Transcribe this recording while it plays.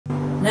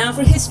Now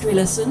for a history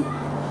lesson.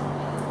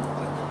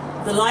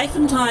 The life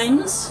and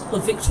times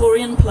of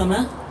Victorian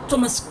plumber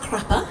Thomas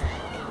Crapper,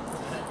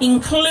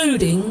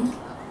 including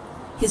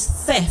his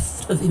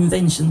theft of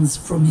inventions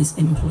from his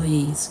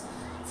employees,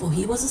 for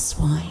he was a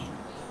swine.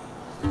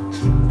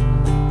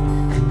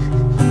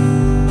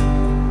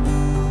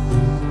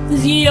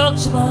 This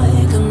Yorkshire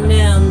boy come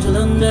down to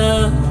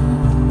London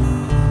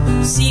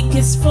to seek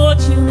his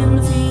fortune in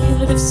the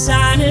field of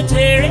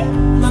sanitary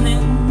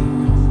plumbing.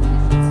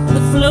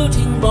 The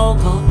floating ball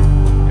cock,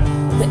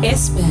 the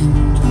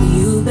S-bend, the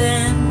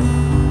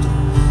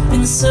U-bend,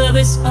 in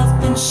service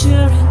of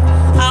ensuring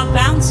our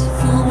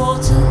bountiful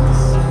waters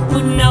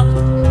would not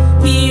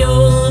be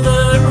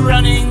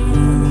overrunning.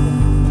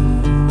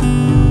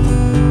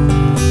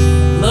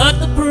 But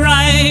the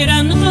pride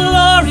and the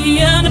glory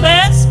and the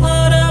best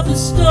part of the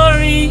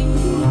story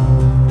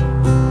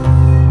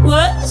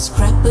was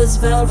Crapper's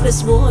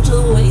valveless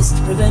water waste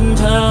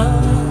preventer.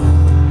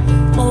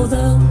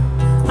 Although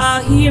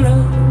our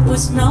hero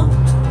was not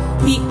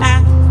the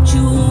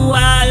actual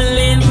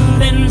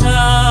inventor.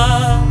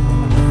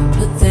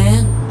 But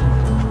then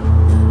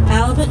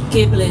Albert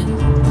Giblin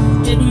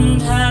didn't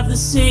have the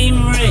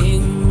same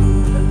ring.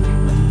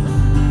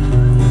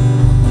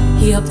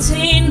 He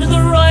obtained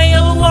the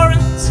royal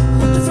warrant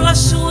to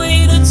flush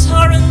away the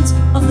torrent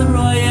of the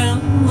royal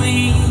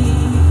weed.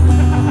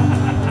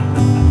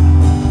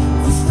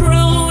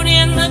 Thrown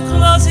in the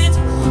closet,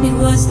 it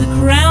was the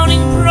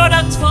crowning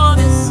product for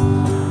this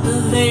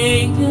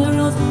purveyor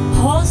of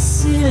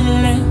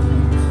porcelain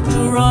to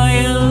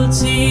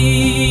royalty.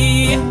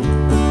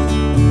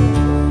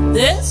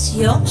 This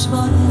Yorkshire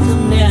boy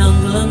come down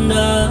to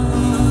London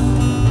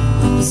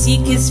to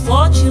seek his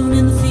fortune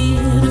in the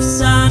field of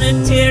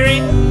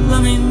sanitary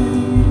plumbing.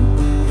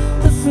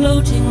 The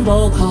floating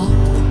ball cock,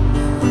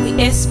 the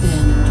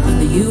S-bend and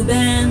the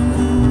U-bend,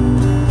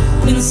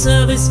 in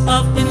service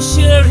of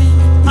ensuring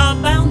our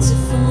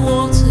bountiful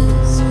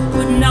waters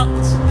would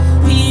not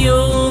be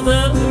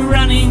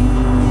overrunning.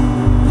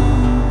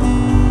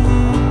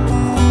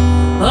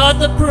 But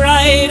the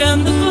pride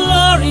and the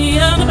glory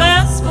and the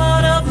best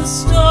part of the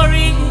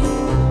story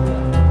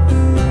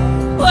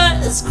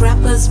was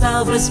Crapper's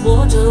valveless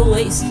water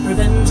waste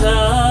preventer.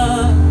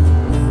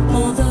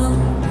 Although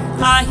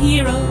our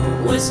hero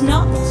was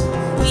not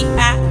the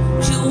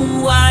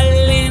actual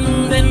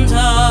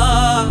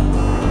inventor.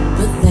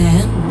 But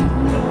then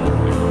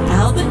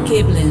Albert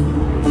Giblin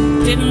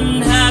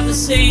didn't have the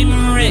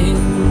same ring.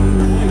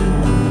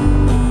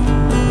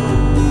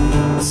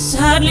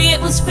 Sadly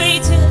it was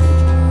fated,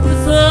 the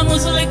firm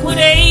was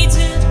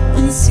liquidated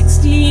in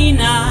 '69,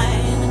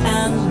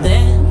 and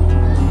then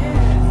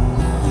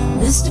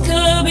Mr.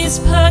 Kirby's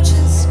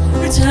purchase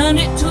returned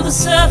it to the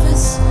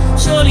surface,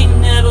 surely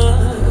never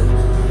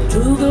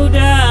to go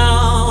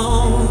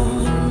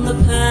down the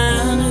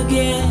pan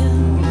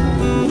again.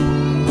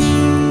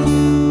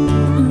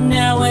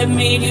 Now I've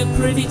made you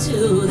privy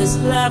to this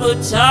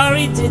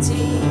laboratory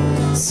ditty.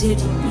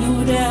 Sit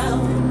you down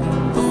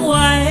a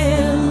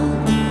while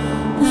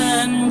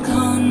and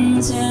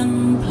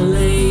contemplate.